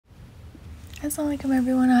अस्सलाम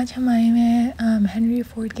एवरीवन। आज हम आए हैं हेनरी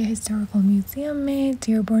फोर्ड के हिस्टोरिकल म्यूज़ियम में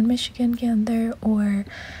डियरबोर्न मिशिगन के अंदर। और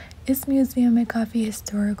इस म्यूज़ियम में काफ़ी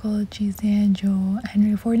हिस्टोरिकल चीज़ें हैं जो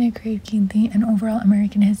हेनरी फोर्ड ने क्रिएट की थी एंड ओवरऑल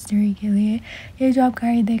अमेरिकन हिस्ट्री के लिए। ये जो आप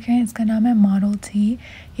गाड़ी देख रहे हैं इसका नाम है मॉडल टी।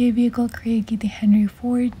 ये व्हीकल क्रिएट की थी हेनरी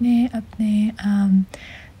फोर्ड ने अपने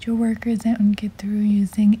जो वर्कर्स हैं उनके थ्रू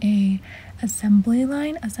यूजिंग ए असेंबली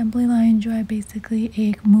लाइन जो है बेसिकली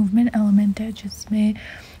एक मूवमेंट एलिमेंट है जिसमें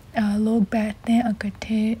लोग बैठते हैं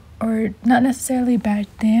इकट्ठे, और नॉट नेसेसरली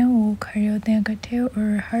बैठते हैं, वो खड़े होते हैं इकट्ठे।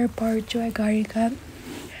 और हर पार्ट जो है गाड़ी का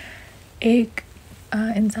एक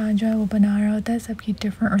इंसान जो है वो बना रहा होता है। सबकी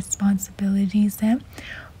डिफरेंट रिस्पॉन्सिबिलिटीज़ हैं।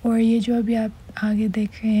 और ये जो अभी आप आगे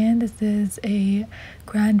देख रहे हैं this is a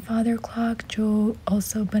grandfather clock जो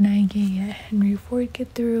ऑल्सो बनाई गई है हेनरी फोर्ड के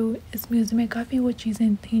थ्रू। इस म्यूज़ियम में काफ़ी वो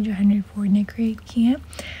चीज़ें थी जो हेनरी फोर्ड ने क्रिएट की हैं।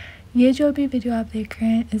 ये जो अभी वीडियो आप देख रहे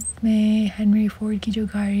हैं इसमें हेनरी फोर्ड की जो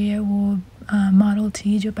गाड़ी है वो मॉडल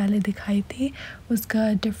टी जो पहले दिखाई थी उसका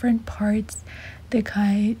डिफरेंट पार्ट्स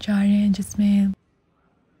दिखाए जा रहे हैं जिसमें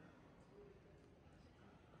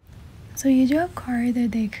ये जो आप कार इधर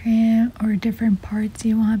देख रहे हैं और डिफरेंट पार्ट्स,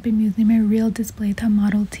 ये वहाँ पे म्यूज़ियम में रियल डिस्प्ले था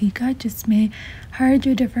मॉडल टी का जिसमें हर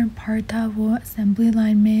जो डिफरेंट पार्ट था वो असेंबली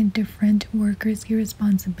लाइन में डिफरेंट वर्कर्स की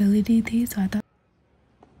रिस्पॉन्सिबिलिटी थी।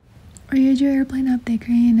 और ये जो एयरप्लेन आप देख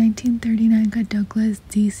रहे हैं 1939 का डगलस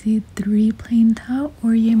DC-3 प्लेन था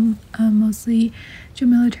और ये मोस्टली जो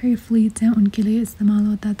मिलिट्री फ्लीट्स हैं उनके लिए इस्तेमाल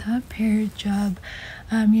होता था। फिर जब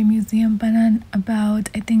ये म्यूज़ियम बना अबाउट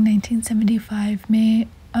आई थिंक 1975 में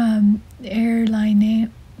एयरलाइन ने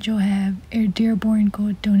जो है एयर डियरबोर्न को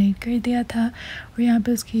डोनेट कर दिया था और यहाँ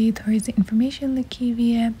पे उसकी थोड़ी सी इंफॉर्मेशन लिखी हुई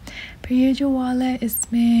है। फिर ये जो वॉल है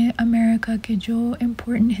इसमें अमेरिका के जो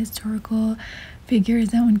इम्पोर्टेंट हिस्टोरिकल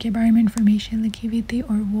फिगर्स हैं उनके बारे में इंफॉर्मेशन लिखी हुई थी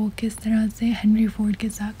और वो किस तरह से हेनरी फोर्ड के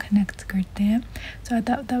साथ कनेक्ट करते हैं। सो I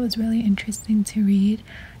thought that was really interesting to read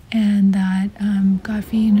and that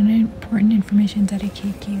काफ़ी इन्होंने इम्पोर्टेंट इंफॉर्मेशन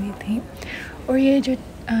डेडिकेट की हुई थी। और ये जो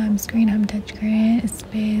स्क्रीन हम टच कर रहे हैं इस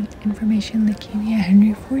पर इंफॉर्मेशन लिखी हुई है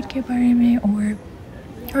हेनरी फोर्ड के बारे में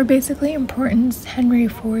और बेसिकली इम्पोर्टेंस हेनरी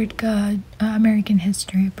फोर्ड का अमेरिकन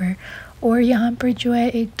हिस्ट्री पर। और यहाँ पर जो है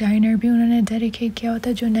एक डाइनर भी उन्होंने डेडिकेट किया होता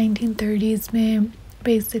है जो 1930s में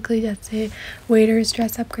बेसिकली जैसे वेटर्स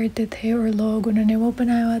ड्रेस अप करते थे और लोग उन्होंने वो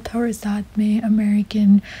बनाया हुआ था। और साथ में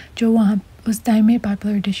अमेरिकन जो वहाँ उस टाइम में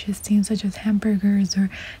पॉपुलर डिशेस थी सच एज हैमबर्गर्स और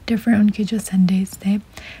डिफरेंट उनके जो संडेज थे।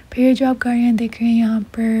 फिर जो आप गाड़ियाँ देख रहे हैं यहाँ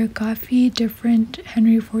पर काफ़ी डिफरेंट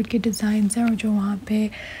हेनरी फोर्ड के डिज़ाइंस हैं और जो वहाँ पे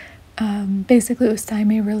बेसिकली उस टाइम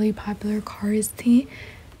में रियली पॉपुलर कार्स थी।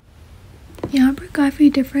 यहाँ पर काफ़ी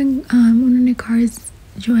डिफरेंट उन्होंने कार्स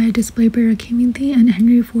जो है डिस्प्ले पर रखी हुई थी। एंड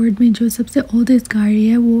हेनरी फोर्ड में जो सबसे ओल्डेस्ट गाड़ी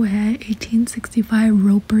है वो है 1865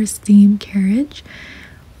 रोपर स्टीम कैरेज।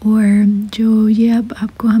 और जो ये अब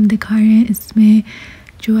आपको हम दिखा रहे हैं इसमें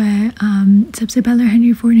जो है सबसे पहले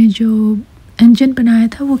हेनरी फोर्ड ने जो इंजन बनाया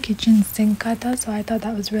था वो किचन सिंक का था। सो I thought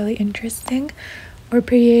that was really interesting. और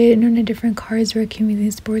फिर ये इन्होंने डिफरेंट कार्स रखी हुई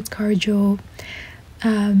थी स्पोर्ट्स कार जो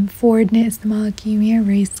फोर्ड ने इस्तेमाल की हुई हैं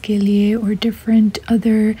रेस के लिए। और डिफरेंट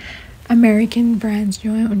अदर अमेरिकन ब्रांड्स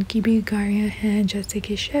जो हैं उनकी भी गाड़ियाँ हैं जैसे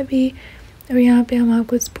कि शेवी। और यहाँ पे हम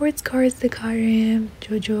आपको स्पोर्ट्स कार्स दिखा रहे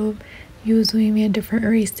हैं जो यूज़ हुई हुई हैं डिफरेंट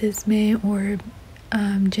रेसेस में और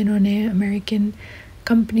जिन्होंने अमेरिकन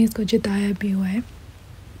कंपनीज़ को जिताया भी हुआ है।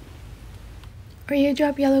 और ये जो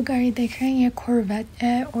आप येलो गाड़ी देख रहे हैं ये कॉर्वेट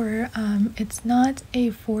है और it's not a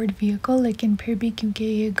Ford vehicle, लेकिन फिर भी क्योंकि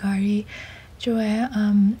ये गाड़ी जो है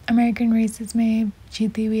अमेरिकन रेसेस में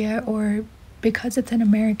जीती हुई है और because it's an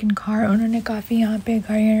American car उन्होंने काफ़ी यहाँ पे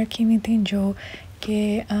गाड़ियाँ रखी हुई थी जो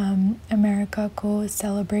कि अमेरिका को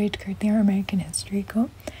सेलिब्रेट करती हैं और अमेरिकन हिस्ट्री को।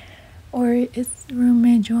 और इस रूम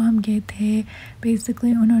में जो हम गए थे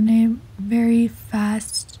बेसिकली उन्होंने वेरी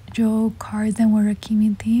फास्ट जो कार्स हैं वो रखी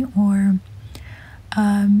हुई थी और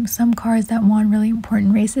some cars that won really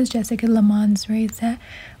important races जैसे कि Le Mans रेस है।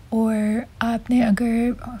 और आपने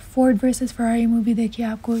अगर फोर्ड वर्सेस फरारी मूवी देखी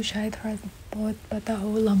आपको शायद थोड़ा सा बहुत पता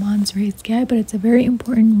हो Le Mans रेस क्या है, but it's a very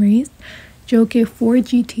important race जो कि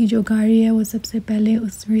 4GT जो गाड़ी है वो सबसे पहले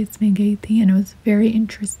उस रेस में गई थी and it was very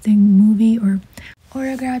interesting movie. और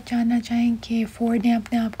अगर आप जानना चाहें कि फोर्ड ने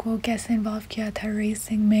अपने आप को कैसे इन्वॉल्व किया था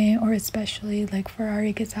रेसिंग में और स्पेशली लाइक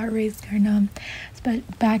फरारी के साथ रेस करना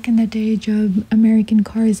बैक इन द डे जब अमेरिकन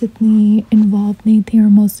कार्स इतनी इन्वॉल्व नहीं थी और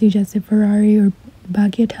मोस्टली जैसे फरारी और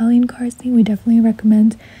बाकी इटालियन कार्स थी, we definitely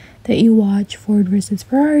recommend that you watch Ford versus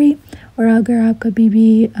Ferrari. और अगर आप कभी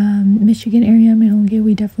भी मिशिगन एरिया में होंगे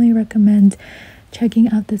we definitely recommend checking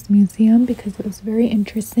out this museum because it was very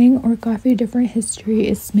interesting और काफ़ी डिफरेंट हिस्ट्री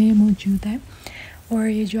इसमें मौजूद है। और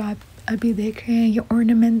ये जो आप अभी देख रहे हैं ये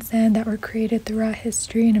ornaments हैं that were created throughout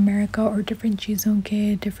history in America, और different चीज़ों के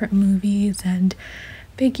different movies and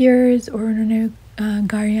figures, और उन्होंने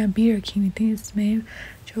गाड़ियाँ भी रखी हुई थी इसमें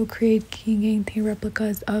जो create की गई थी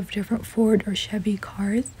replicas of different Ford or Chevy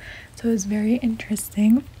cars. So it was very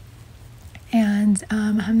interesting. And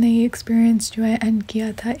हमने ये एक्सपीरियंस जो है एंड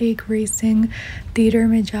किया था एक रेसिंग थिएटर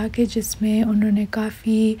में जाके, जिसमें उन्होंने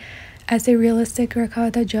काफ़ी ऐसे रियलिस्टिक रखा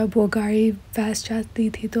था। जब वो गाड़ी फास्ट जाती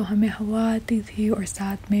थी तो हमें हवा आती थी, और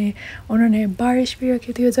साथ में उन्होंने बारिश भी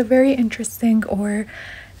रखी थी. इट्स अ वेरी इंटरेस्टिंग और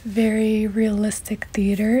very realistic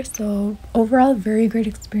theater. So overall very great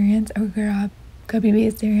experience. अगर आप कभी भी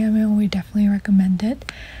इस एरिया में हो, we definitely recommend it.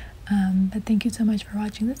 But thank you so much for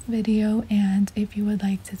watching this video, and if you would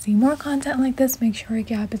like to see more content like this, make sure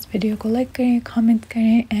कि आप इस video को like करें, comment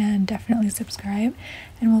करें, and definitely subscribe,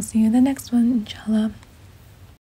 and we'll see you in the next one, inshallah.